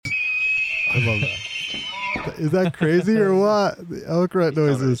I love that. Is that crazy or what? The elk rut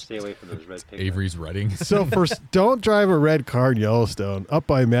noises. Stay away from those red pig Avery's Redding. So don't drive a red car in Yellowstone. Up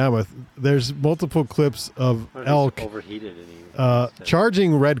by Mammoth, there's multiple clips of elk overheated and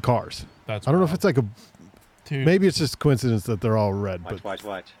charging red cars. I don't know if it's like maybe it's just coincidence that they're all red.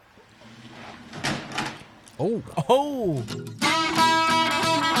 Watch. Oh.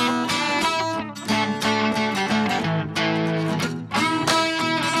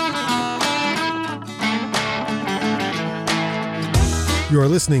 You are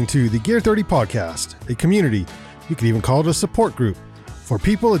listening to the Gear 30 podcast, a community, you could even call it a support group, for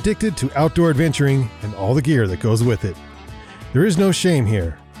people addicted to outdoor adventuring and all the gear that goes with it. There is no shame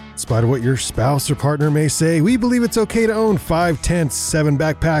here. In spite of what your spouse or partner may say, we believe it's okay to own 5 tents, 7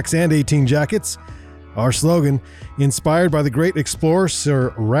 backpacks, and 18 jackets. Our slogan, inspired by the great explorer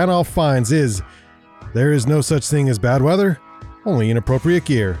Sir Ranulph Fiennes, is, there is no such thing as bad weather, only inappropriate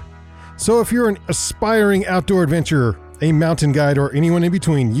gear. So if you're an aspiring outdoor adventurer, a mountain guide, or anyone in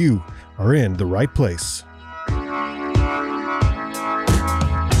between, you are in the right place.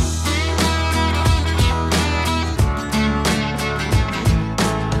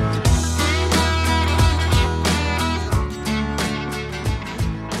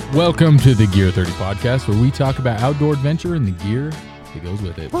 Welcome to the Gear 30 podcast, where we talk about outdoor adventure and the gear that goes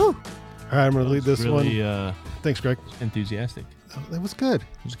with it. Woo! All right, I'm going to lead this really, one. Thanks, Greg. Enthusiastic. That was good.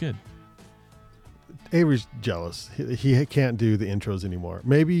 It was good. Avery's jealous. He can't do the intros anymore.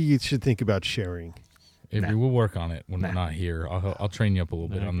 Maybe you should think about sharing. Avery, we'll work on it when we're not here. I'll train you up a little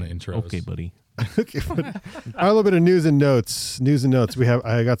bit on the intros. Okay, buddy. Okay, all right, a little bit of news and notes.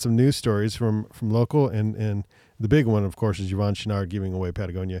 I got some news stories from local, and the big one, of course, is Yvon Chouinard giving away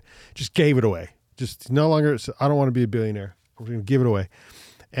Patagonia. Just gave it away. Just no longer. I don't want to be a billionaire. I'm going to give it away.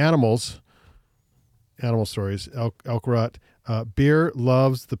 Animal stories. Elk rut. Beer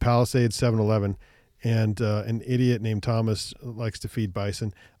loves the Palisades 7-Eleven. And an idiot named Thomas likes to feed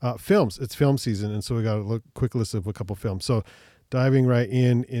bison. Films. It's film season, and so we got a quick list of a couple films. So diving right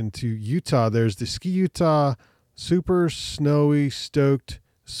into Utah, there's the Ski Utah Super Snowy Stoked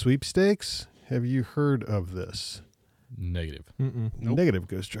Sweepstakes. Have you heard of this? Negative. Nope. Negative,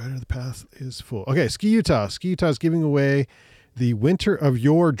 Ghost Rider. The path is full. Okay, Ski Utah. Ski Utah is giving away the Winter of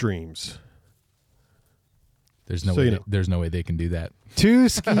Your Dreams. There's no way they can do that. 2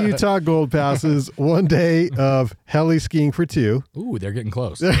 Ski Utah Gold Passes, 1 day of heli skiing for 2. Ooh, they're getting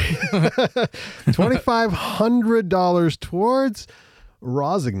close. $2,500 towards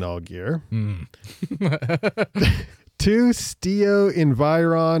Rosignol gear. 2 Stio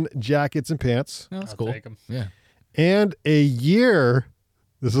Environ jackets and pants. No, that's cool. Yeah. And a year.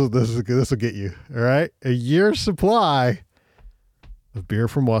 This will get you. All right, a year's supply of beer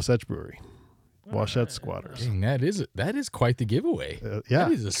from Wasatch Brewery. Wasatch Squatters. Dang, that is quite the giveaway. Yeah.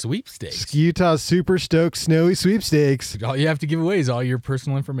 That is a sweepstakes. Ski Utah Super Stoked Snowy Sweepstakes. All you have to give away is all your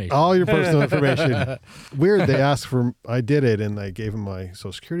personal information. All your personal information. Weird. They asked for, I did it, and I gave them my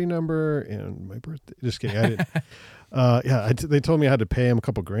social security number and my birthday. Just kidding. I didn't. They told me I had to pay them a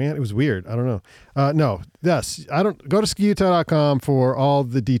couple grand. It was weird. I don't know. No. Yes. Go to skiutah.com for all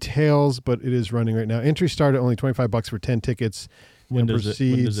the details, but it is running right now. Entry start at only $25 for 10 tickets. When does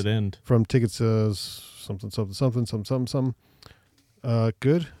it end? From tickets something.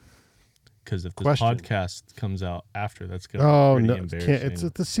 Good. Because if this Question. podcast comes out after, that's going to be pretty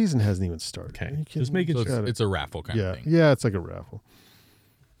embarrassing. The season hasn't even started. Okay. Just making sure. It's a raffle kind of thing. Yeah, it's like a raffle.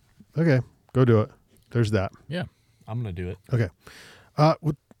 Okay, go do it. There's that. Yeah. I'm going to do it. Okay.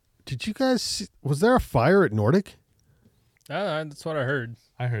 Did you guys see, was there a fire at Nordic? That's what I heard.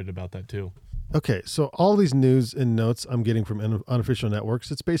 I heard about that too. Okay, so all these news and notes I'm getting from unofficial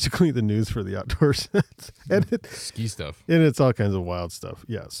networks. It's basically the news for the outdoors. Ski stuff. And it's all kinds of wild stuff.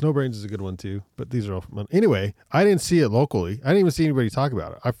 Yeah, Snowbrains is a good one too, but these are all fun. Anyway, I didn't see it locally. I didn't even see anybody talk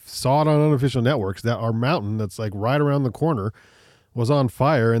about it. I saw it on unofficial networks that our mountain that's like right around the corner was on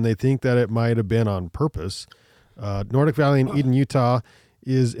fire, and they think that it might have been on purpose. Nordic Valley in Eden, Utah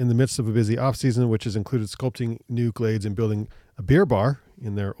is in the midst of a busy off-season, which has included sculpting new glades and building a beer bar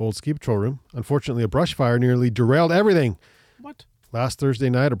in their old ski patrol room. Unfortunately, a brush fire nearly derailed everything. What? Last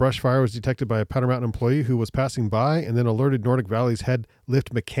Thursday night, a brush fire was detected by a Powder Mountain employee who was passing by and then alerted Nordic Valley's head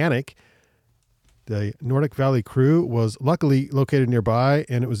lift mechanic. The Nordic Valley crew was luckily located nearby,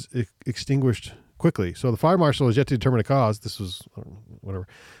 and it was extinguished quickly. So the fire marshal has yet to determine a cause. This was whatever,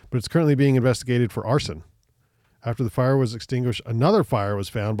 but it's currently being investigated for arson. After the fire was extinguished, another fire was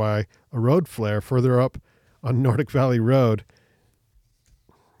found by a road flare further up on Nordic Valley Road.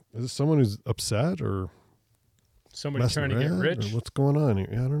 Is this someone who's upset or somebody trying to get rich? What's going on here?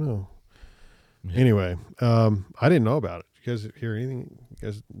 I don't know. Yeah. Anyway, I didn't know about it. You guys hear anything? You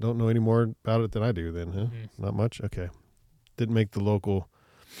guys don't know any more about it than I do then, huh? Mm-hmm. Not much? Okay. Didn't make the local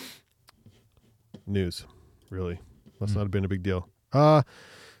news, really. Must not have been a big deal.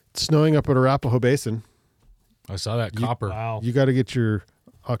 It's snowing up at Arapahoe Basin. I saw that copper. Wow. You got to get your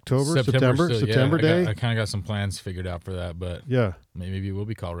September day. I kind of got some plans figured out for that, but yeah, maybe it will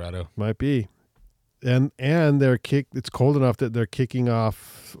be Colorado. Might be. And it's cold enough that they're kicking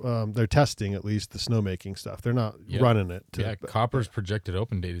off, they're testing at least the snowmaking stuff. They're not running it. Copper's projected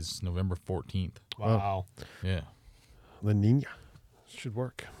open date is November 14th. Wow. Yeah. La Nina should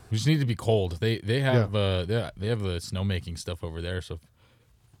work. We just need to be cold. They have the snowmaking stuff over there, so if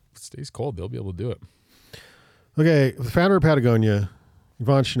it stays cold, they'll be able to do it. Okay, the founder of Patagonia,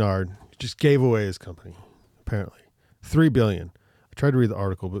 Yvon Chouinard, just gave away his company, apparently. $3 billion. I tried to read the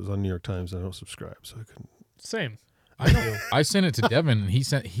article, but it was on New York Times, and I don't subscribe, so I couldn't. Same. I sent it to Devin, and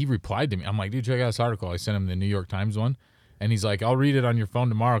he replied to me. I'm like, dude, check out this article. I sent him the New York Times one, and he's like, I'll read it on your phone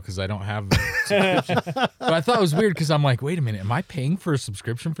tomorrow because I don't have a subscription. But I thought it was weird because I'm like, wait a minute, am I paying for a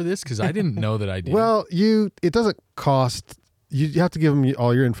subscription for this? Because I didn't know that I did. Well, it doesn't cost. You have to give them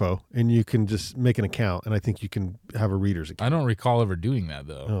all your info, and you can just make an account, and I think you can have a reader's account. I don't recall ever doing that,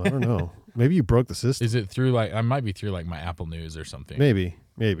 though. Oh, I don't know. Maybe you broke the system. Is it through I might be through my Apple News or something. Maybe.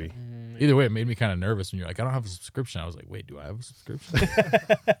 Either way, it made me kind of nervous when you're like, I don't have a subscription. I was like, wait, do I have a subscription?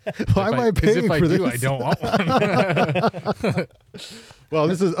 Why am I paying for this? If I do, I don't want one. Well,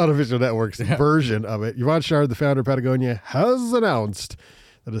 this is Unofficial Network's version of it. Yvon Chouinard, the founder of Patagonia, has announced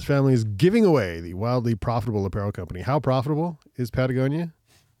that his family is giving away the wildly profitable apparel company. How profitable is Patagonia?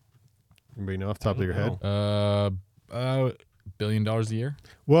 Anybody know off the top of your head? $1 billion a year.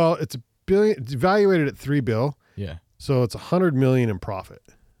 Well, it's $1 billion. It's evaluated at $3 billion. Yeah. So it's $100 million in profit.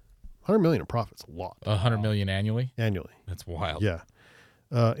 $100 million in profit is a lot. $100 million annually. That's wild. Yeah.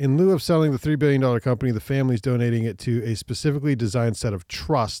 In lieu of selling the $3 billion company, the family's donating it to a specifically designed set of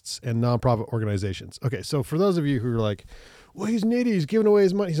trusts and nonprofit organizations. Okay, so for those of you who are like, well, he's an idiot, he's giving away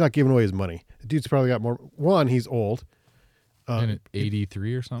his money. He's not giving away his money. The dude's probably got more. One, he's old. And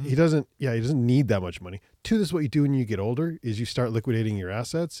 83 or something? He doesn't need that much money. Two, this is what you do when you get older, is you start liquidating your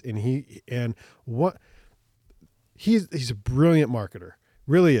assets. He's a brilliant marketer.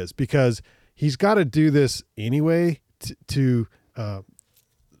 Really is, because he's got to do this anyway to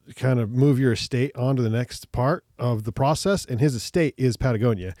kind of move your estate on to the next part of the process. And his estate is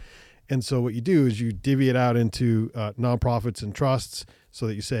Patagonia. And so what you do is you divvy it out into nonprofits and trusts so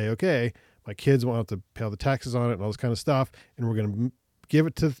that you say, okay, my kids won't have to pay all the taxes on it and all this kind of stuff. And we're going to give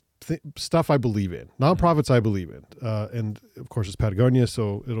it to stuff I believe in. Nonprofits I believe in. And of course it's Patagonia.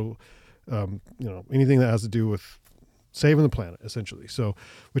 So it'll, anything that has to do with saving the planet, essentially. So,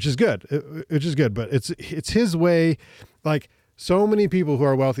 which is good. But it's his way. Like, so many people who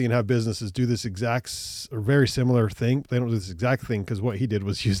are wealthy and have businesses do this exact or very similar thing. They don't do this exact thing because what he did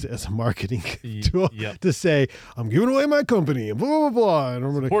was use it as a marketing tool to say, I'm giving away my company and blah, blah, blah. And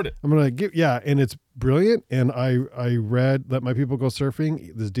I'm going to give, and it's brilliant. And I read Let My People Go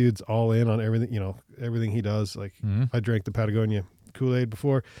Surfing. This dude's all in on everything, everything he does. Like I drank the Patagonia Kool-Aid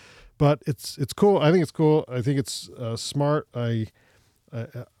before, but it's cool. I think it's cool. I think it's smart. I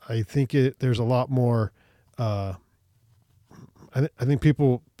think there's a lot more, I think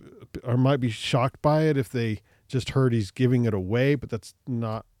people might be shocked by it if they just heard he's giving it away, but that's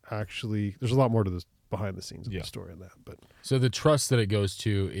not actually. There's a lot more to this behind the scenes of the story on that. But so the trust that it goes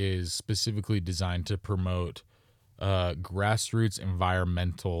to is specifically designed to promote grassroots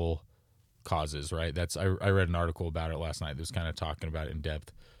environmental causes, right? I read an article about it last night that was kind of talking about it in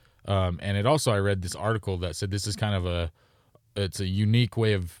depth, and it also I read this article that said this is kind of it's a unique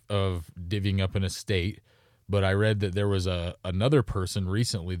way of divvying up an estate. But I read that there was another person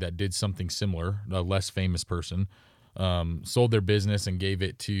recently that did something similar, a less famous person, sold their business and gave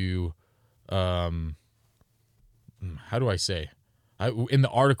it to, how do I say? In the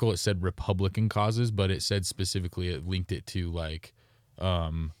article it said Republican causes, but it said specifically it linked it to like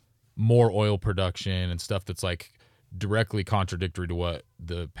more oil production and stuff that's like directly contradictory to what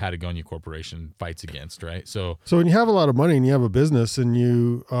the Patagonia Corporation fights against, right? So when you have a lot of money and you have a business and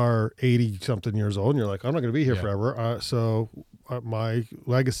you are 80 something years old and you're like, I'm not going to be here forever. So my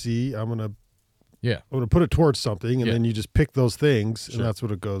legacy, I'm going to put it towards something, and then you just pick those things, and that's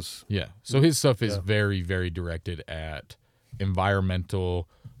what it goes. Yeah. So his stuff is very, very directed at environmental,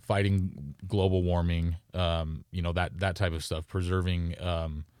 fighting global warming, that type of stuff, preserving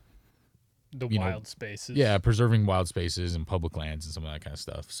wild spaces. Yeah, preserving wild spaces and public lands and some of that kind of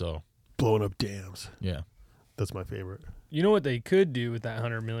stuff. So blowing up dams. Yeah. That's my favorite. You know what they could do with that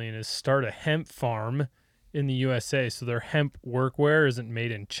 $100 million is start a hemp farm in the USA so their hemp workwear isn't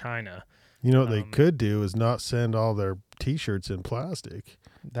made in China. You know what they could do is not send all their T-shirts in plastic.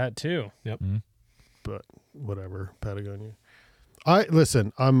 That too. Yep. Mm-hmm. But whatever, Patagonia. I'm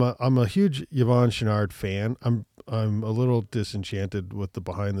a huge Yvon Chouinard fan. I'm a little disenchanted with the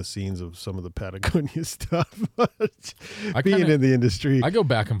behind the scenes of some of the Patagonia stuff. Being in the industry, I go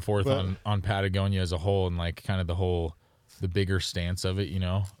back and forth on Patagonia as a whole and like kind of the bigger stance of it, you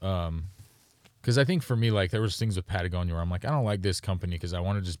know. Because I think for me, like there was things with Patagonia where I'm like, I don't like this company because I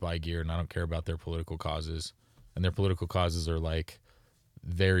want to just buy gear and I don't care about their political causes, and their political causes are like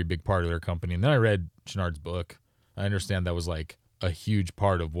very big part of their company. And then I read Chouinard's book. I understand that was like a huge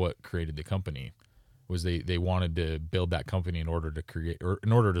part of what created the company. Was they wanted to build that company in order to create or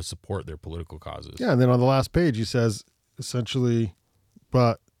in order to support their political causes. Yeah, and then on the last page he says essentially,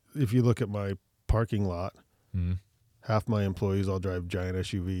 but if you look at my parking lot, half my employees all drive giant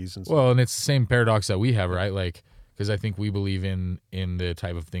SUVs and stuff. Well, and it's the same paradox that we have, right? Like, because I think we believe in the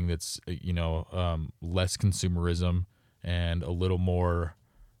type of thing that's less consumerism and a little more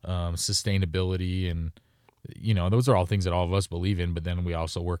sustainability, and those are all things that all of us believe in. But then we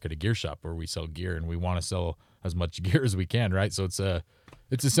also work at a gear shop where we sell gear, and we want to sell as much gear as we can, right? So it's a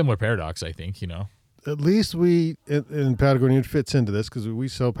similar paradox, I think. At least we in Patagonia, it fits into this because we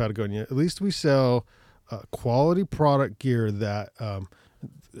sell Patagonia. At least we sell quality product gear that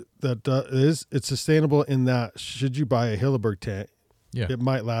it's sustainable in that should you buy a Hilleberg tent, it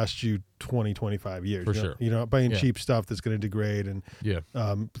might last you 20, 25 years. For sure. You're not buying cheap stuff that's going to degrade and get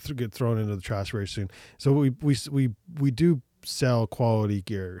thrown into the trash very soon. So we do sell quality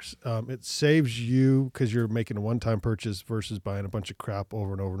gears. It saves you because you're making a one-time purchase versus buying a bunch of crap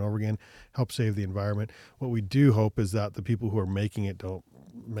over and over and over again. Help save the environment. What we do hope is that the people who are making it don't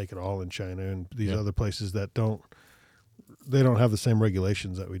make it all in China and these other places that don't have the same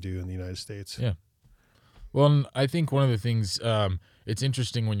regulations that we do in the United States. Yeah. Well, and I think one of the things it's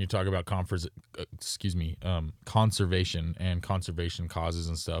interesting when you talk about conservation and conservation causes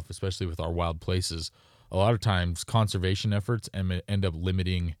and stuff, especially with our wild places. A lot of times conservation efforts end up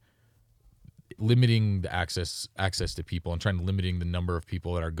limiting the access to people and trying to limiting the number of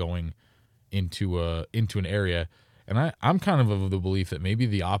people that are going into an area. And I'm kind of the belief that maybe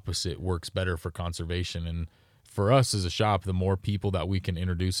the opposite works better for conservation. And for us as a shop, the more people that we can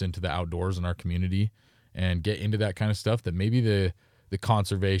introduce into the outdoors in our community and get into that kind of stuff, that maybe the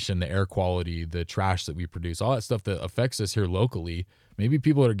conservation, the air quality, the trash that we produce, all that stuff that affects us here locally, maybe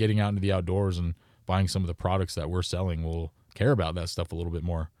people that are getting out into the outdoors and buying some of the products that we're selling will care about that stuff a little bit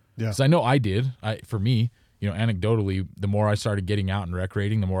more. Yeah. Because I know I did. For me, anecdotally, the more I started getting out and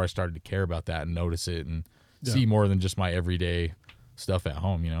recreating, the more I started to care about that and notice it and see more than just my everyday stuff at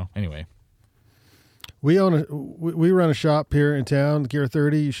home, Anyway. We run a shop here in town, Gear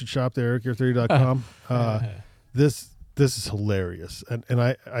 30. You should shop there, gear30.com. This is hilarious. And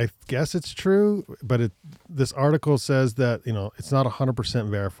I guess it's true, but this article says that, it's not 100%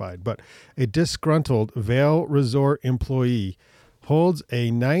 verified, but a disgruntled Vail Resort employee holds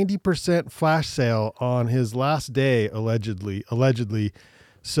a 90% flash sale on his last day, allegedly.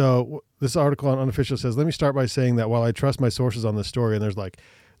 So this article on Unofficial says, let me start by saying that while I trust my sources on this story, and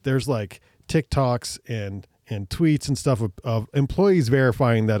there's like TikToks and tweets and stuff of employees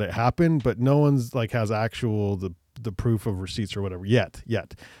verifying that it happened, but no one's like has actual the proof of receipts or whatever yet.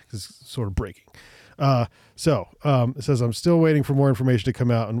 It's sort of breaking. So it says, I'm still waiting for more information to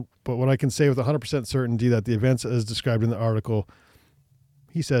come out. But what I can say with 100% certainty that the events as described in the article,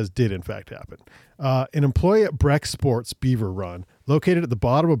 he says, did in fact happen. An employee at Breck Sports Beaver Run, located at the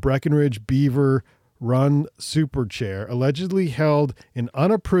bottom of Breckenridge Beaver Run Super Chair, allegedly held an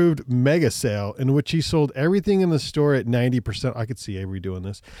unapproved mega sale in which he sold everything in the store at 90%. I could see Avery doing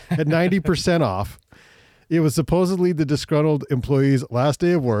this at 90% off. It was supposedly the disgruntled employee's last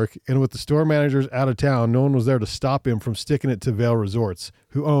day of work, and with the store managers out of town, no one was there to stop him from sticking it to Vail Resorts,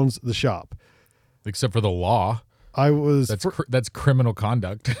 who owns the shop. Except for the law. That's criminal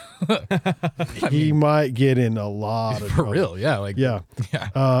conduct. He might get in a lot of for trouble. Real, yeah.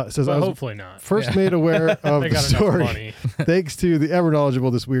 It says, well, hopefully not. First made aware of the story thanks to the ever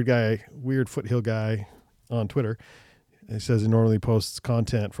knowledgeable this weird foothill guy on Twitter. He says he normally posts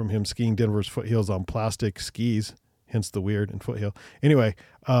content from him skiing Denver's foothills on plastic skis, hence the weird and foothill. Anyway,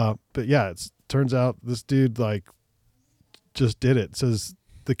 but yeah, it turns out this dude just did it. It says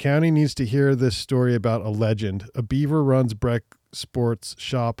the county needs to hear this story about a legend. A Beaver runs Breck Sports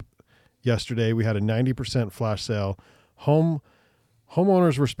shop yesterday. We had a 90% flash sale.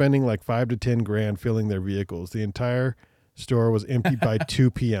 Homeowners were spending like $5 to $10,000 filling their vehicles. The entire store was emptied by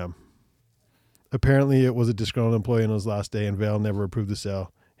 2 p.m. Apparently, it was a disgruntled employee on his last day, and Vail never approved the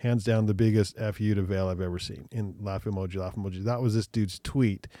sale. Hands down, the biggest FU to Vail I've ever seen. In laugh emoji. That was this dude's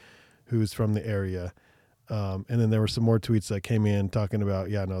tweet, who's from the area. And then there were some more tweets that came in talking about,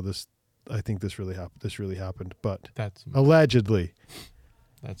 I think this really happened. This really happened, but that's allegedly.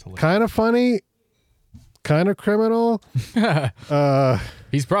 That's hilarious. Kind of funny, kind of criminal.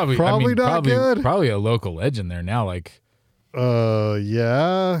 He's probably not good. Probably a local legend there now. Like,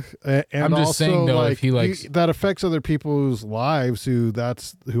 yeah. And I'm just saying though, if he that affects other people's lives who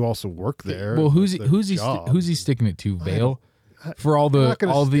also work there. Well, who's he sticking it to? Vail. For all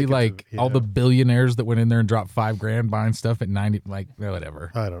the billionaires that went in there and dropped $5,000 buying stuff at 90, like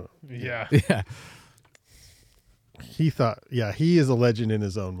whatever. I don't know. Yeah. Yeah. He is a legend in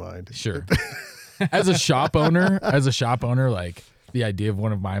his own mind. Sure. As a shop owner, like the idea of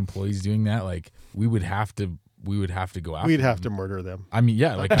one of my employees doing that, like we would have to go after. We'd have to murder them. I mean,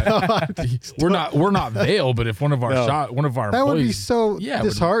 yeah, like we're not Vail, but if one of our that employees, would be so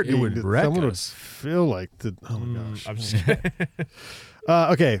disheartening. It would wreck someone us. Would feel like oh my gosh. I'm just kidding.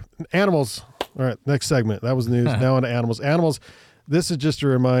 Okay, animals. All right, next segment. That was news. Now on to animals. Animals. This is just a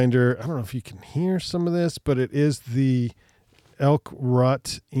reminder. I don't know if you can hear some of this, but it is the elk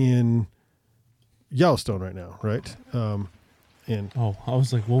rut in Yellowstone right now, right? I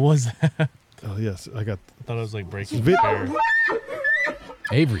was like, what was that? Oh yes, I thought it was like breaking bear.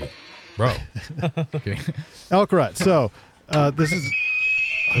 Avery, bro. Okay. Elk rut. So this is.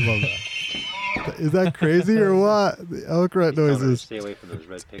 I love that. Is that crazy or what? The elk rut noises. Stay away from those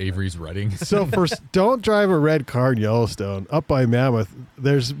red pig Avery's rutting. So first, don't drive a red car in Yellowstone. Up by Mammoth,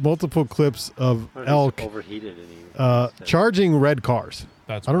 there's multiple clips of elk overheated and charging red cars.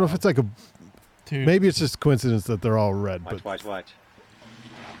 I don't know if it's like maybe it's just coincidence that they're all red. Watch.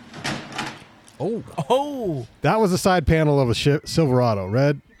 Oh! That was the side panel of a Silverado,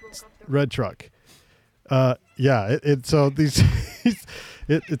 red truck. Yeah. So these,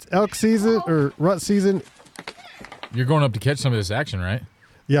 it's elk season or rut season. You're going up to catch some of this action, right?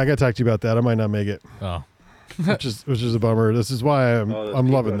 Yeah, I got to talk to you about that. I might not make it. Oh, which is a bummer. This is why I'm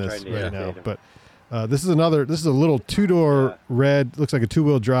loving this right now. But this is a little 2-door red. Looks like a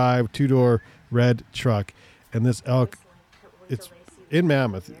 2-wheel drive 2-door red truck, and this elk, it's in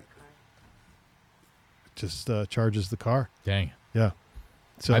Mammoth. Just charges the car. Dang. Yeah.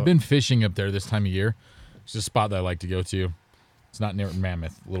 So I've been fishing up there this time of year. It's a spot that I like to go to. It's not near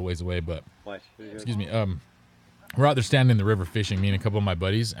Mammoth, a little ways away, but excuse me. We're out there standing in the river fishing, me and a couple of my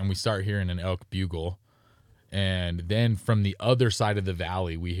buddies, and we start hearing an elk bugle. And then from the other side of the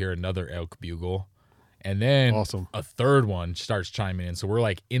valley, we hear another elk bugle. And then a third one starts chiming in. So we're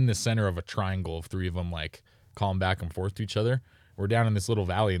like in the center of a triangle of 3 of them, like calling back and forth to each other. We're down in this little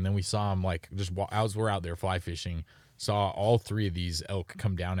valley, and then we saw them like as we're out there fly fishing, saw all 3 of these elk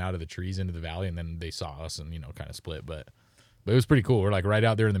come down out of the trees into the valley, and then they saw us and kind of split. But it was pretty cool. We're like right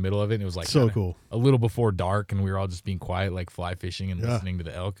out there in the middle of it, and it was like so cool. A little before dark, and we were all just being quiet, like fly fishing and listening to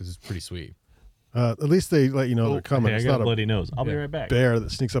the elk. It was pretty sweet. At least they let you know they're coming. Hey, it's I got not a bloody nose. I'll be right back. Bear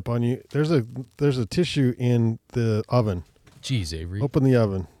that sneaks up on you. There's a tissue in the oven. Jeez, Avery. Open the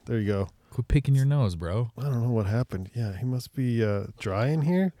oven. There you go. Quit picking your nose, bro. I don't know what happened. Yeah, he must be dry in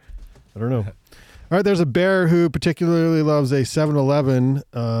here. I don't know. All right, there's a bear who particularly loves a 7-Eleven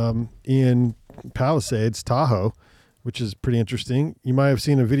in Palisades, Tahoe, which is pretty interesting. You might have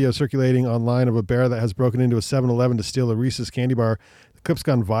seen a video circulating online of a bear that has broken into a 7-Eleven to steal a Reese's candy bar. The clip's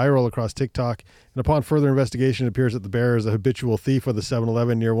gone viral across TikTok, and upon further investigation, it appears that the bear is a habitual thief of the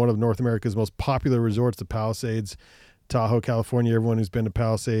 7-Eleven near one of North America's most popular resorts, the Palisades, Tahoe, California. Everyone who's been to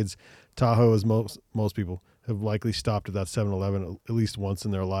Palisades, Tahoe, as most people have likely stopped at that 7-Eleven at least once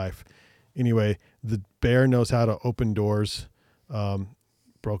in their life. Anyway, the bear knows how to open doors,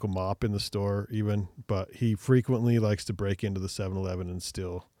 broke a mop in the store even, but he frequently likes to break into the 7-Eleven and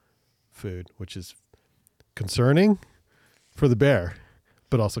steal food, which is concerning for the bear,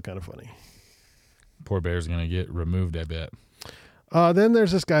 but also kind of funny. Poor bear's going to get removed, I bet. Then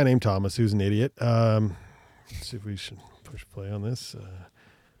there's this guy named Thomas who's an idiot. Let's see if we should push play on this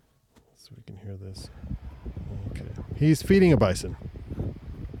so we can hear this. Okay. He's feeding a bison.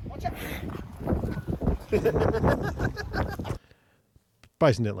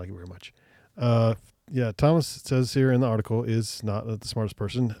 Bison didn't like it very much. Yeah, Thomas says here in the article is not the smartest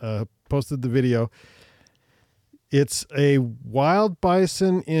person. Posted the video. It's a wild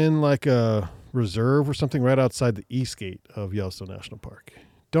bison in like a reserve or something right outside the east gate of Yellowstone National Park.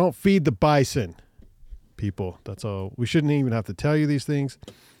 Don't feed the bison, people. That's all. We shouldn't even have to tell you these things.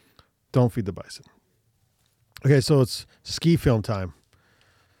 Don't feed the bison. Okay, so it's ski film time.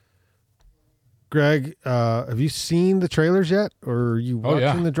 Greg, have you seen the trailers yet? Or are you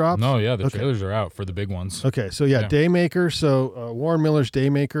watching the drops? No, yeah, the trailers are out for the big ones. Okay, so Daymaker. So Warren Miller's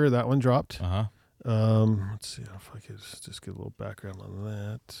Daymaker, that one dropped. Uh-huh. Let's see if I could just get a little background on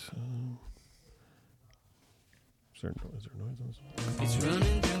that. Is there noise on this one? It's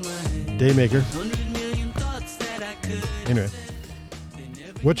running through my head. Daymaker. Anyway,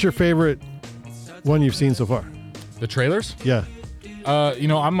 what's your favorite one you've seen so far? The trailers? Yeah.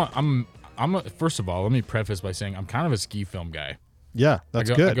 First of all, let me preface by saying I'm kind of a ski film guy. Yeah, that's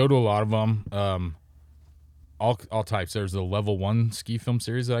good. I go to a lot of them. All types. There's the level 1 ski film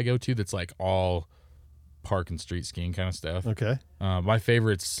series that I go to that's like all park and street skiing kind of stuff. Okay. My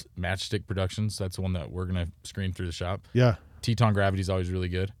favorite's Matchstick Productions. That's the one that we're going to screen through the shop. Yeah. Teton Gravity's always really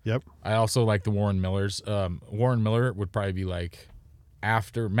good. Yep. I also like the Warren Millers. Warren Miller would probably be like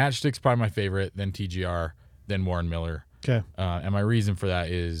after Matchstick's probably my favorite, then TGR, then Warren Miller. Okay. And my reason for that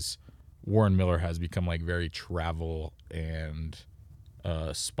is Warren Miller has become like very travel and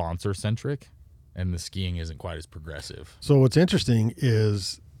sponsor centric, and the skiing isn't quite as progressive. So what's interesting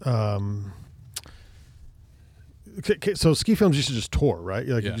is, so ski films used to just tour, right?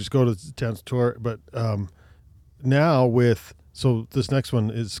 Like you just go to towns to tour, but now so this next one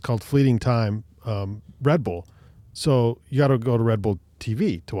is called Fleeting Time, Red Bull. So you got to go to Red Bull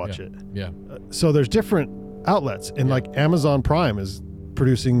TV to watch it. Yeah. So there's different outlets, and like Amazon Prime is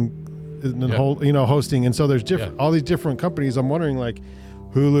producing and hosting, and so there's different all these different companies. I'm wondering, like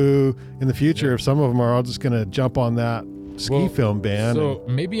Hulu in the future, if some of them are all just going to jump on that ski film band. So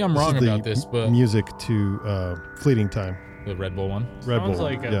maybe I'm wrong about this, but music to Fleeting Time, the Red Bull one. Sounds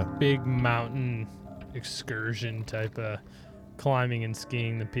like a big mountain excursion type of climbing and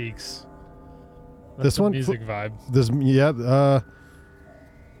skiing the peaks. That's this one music vibe.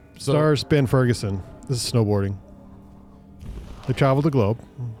 Stars Ben Ferguson. This is snowboarding. They traveled the globe,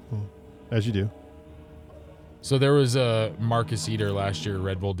 as you do. So there was a Marcus Eater last year.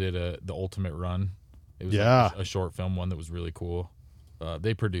 Red Bull did the Ultimate Run. It was like a short film one that was really cool.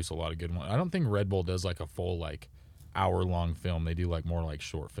 They produce a lot of good ones. I don't think Red Bull does like a full like hour-long film. They do like more like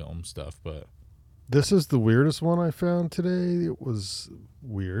short film stuff. But this is the weirdest one I found today. It was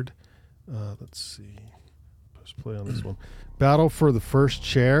weird. Let's see. Let's play on this one. Battle for the First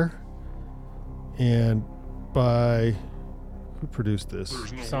Chair. And by who produced this?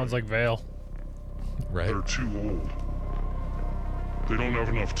 Sounds like Vale. Right. They're too old. They don't have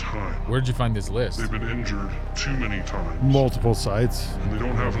enough time. Where'd you find this list? They've been injured too many times. Multiple sites. And they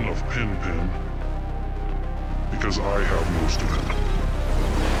don't have enough pin because I have most of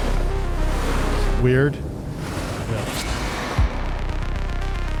it. Weird. Yeah.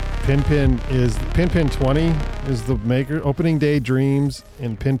 Pin 20 is the maker. Opening Day Dreams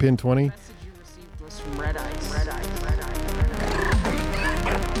and Pin 20.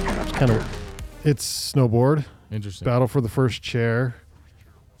 It's snowboard. Interesting. Battle for the First Chair,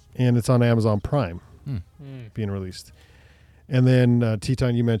 and it's on Amazon Prime being released. And then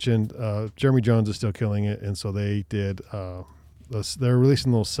Teton, you mentioned Jeremy Jones is still killing it, and so they did. They're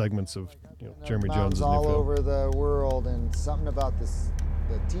releasing little segments of Jeremy Jones' new all film. over the world, and something about the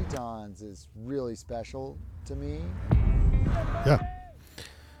Tetons is really special to me. Yeah.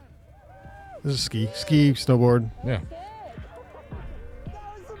 This is ski, snowboard. Yeah.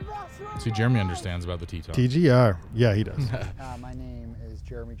 See, Jeremy understands about the Teton. TGR. Yeah, he does. My name is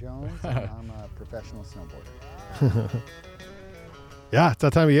Jeremy Jones, and I'm a professional snowboarder. Yeah, it's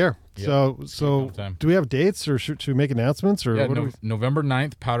that time of year. Yep. So do we have dates, or should we make announcements? Or November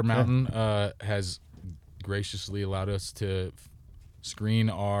 9th, Powder Mountain has graciously allowed us to screen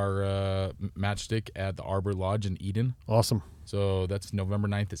our Matchstick at the Arbor Lodge in Eden. Awesome. So that's November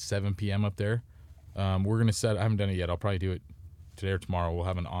 9th at 7 p.m. up there. We're going to set, I haven't done it yet. I'll probably do it today or tomorrow. We'll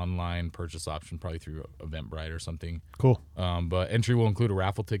have an online purchase option, probably through Eventbrite or something. Cool. But entry will include a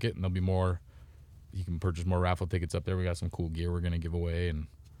raffle ticket, and there'll be more. You can purchase more raffle tickets up there. We got some cool gear we're going to give away. And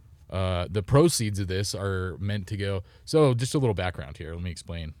the proceeds of this are meant to go. So just a little background here. Let me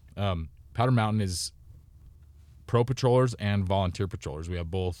explain. Powder Mountain is pro patrollers and volunteer patrollers. We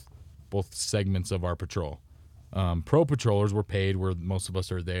have both segments of our patrol. Pro patrollers were paid where most of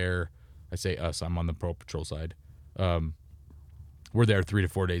us are there. I say us, I'm on the pro patrol side. We're there 3 to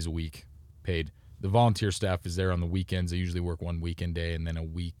 4 days a week, paid. The volunteer staff is there on the weekends. They usually work one weekend day and then a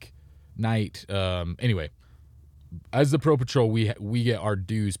week night. Anyway, as the pro patrol, we get our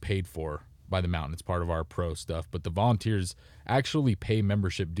dues paid for by the mountain. It's part of our pro stuff. But the volunteers actually pay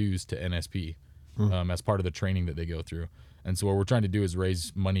membership dues to NSP as part of the training that they go through. And so what we're trying to do is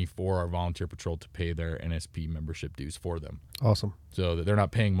raise money for our volunteer patrol to pay their NSP membership dues for them. Awesome. So that they're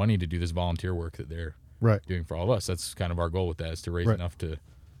not paying money to do this volunteer work that they're doing for all of us. That's kind of our goal with that, is to raise enough to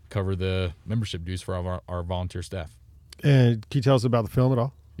cover the membership dues for our volunteer staff. And can you tell us about the film at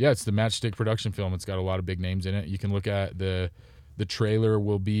all? Yeah, it's the Matchstick production film. It's got a lot of big names in it. You can look at the trailer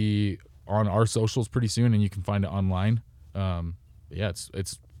will be on our socials pretty soon, and you can find it online. Yeah,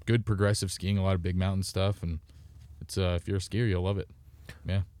 it's good progressive skiing, a lot of big mountain stuff, and it's if you're a skier, you'll love it.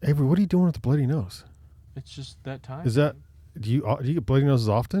 Yeah. Avery, what are you doing with the bloody nose? It's just that time. Is that do you get bloody noses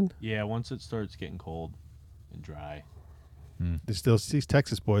often? Yeah, once it starts getting cold and dry. These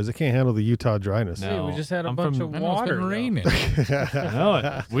Texas boys, they can't handle the Utah dryness. No. We just had a bunch of I know, water. it's been raining. I know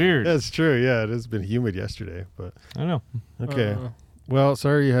it's weird. That's true. Yeah, it has been humid yesterday, but I know. okay. Well,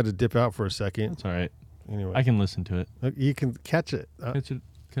 sorry you had to dip out for a second. That's all right. Anyway, I can listen to it. You can catch it. Catch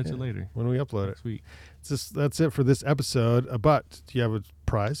it later when we upload next week. That's it for this episode. But do you have a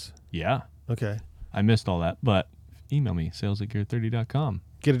prize? Yeah. Okay. I missed all that, but email me, sales@gear30.com.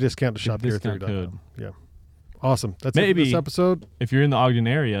 Get a discount to Get a discount shopgear30.com. Yeah. Awesome. That's it for Maybe this episode. If you're in the Ogden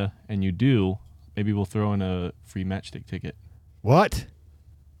area and you do, maybe we'll throw in a free matchstick ticket. What?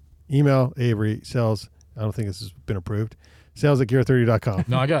 Email Avery sales. I don't think this has been approved. Sales@gear30.com.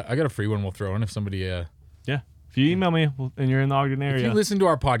 No, I got a free one we'll throw in if somebody. Yeah. If you email me and you're in the Ogden area. If you listen to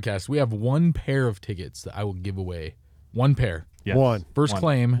our podcast, we have 1 pair of tickets that I will give away. 1 pair. Yes. One. First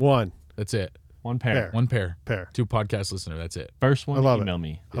claim. One. That's it. 1 pair. 1 pair. Pair. 2 podcast listener. That's it. First one, I love email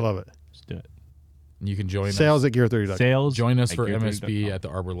me. I love it. Just do it. And you can join us. Sales@gear30.com. Sales. Join us at for gear30.com. MSB at the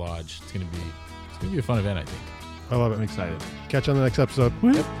Arbor Lodge. It's gonna be a fun event, I think. I love I'm it. excited. Catch you on the next episode.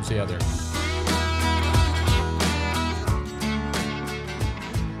 We'll see you out there.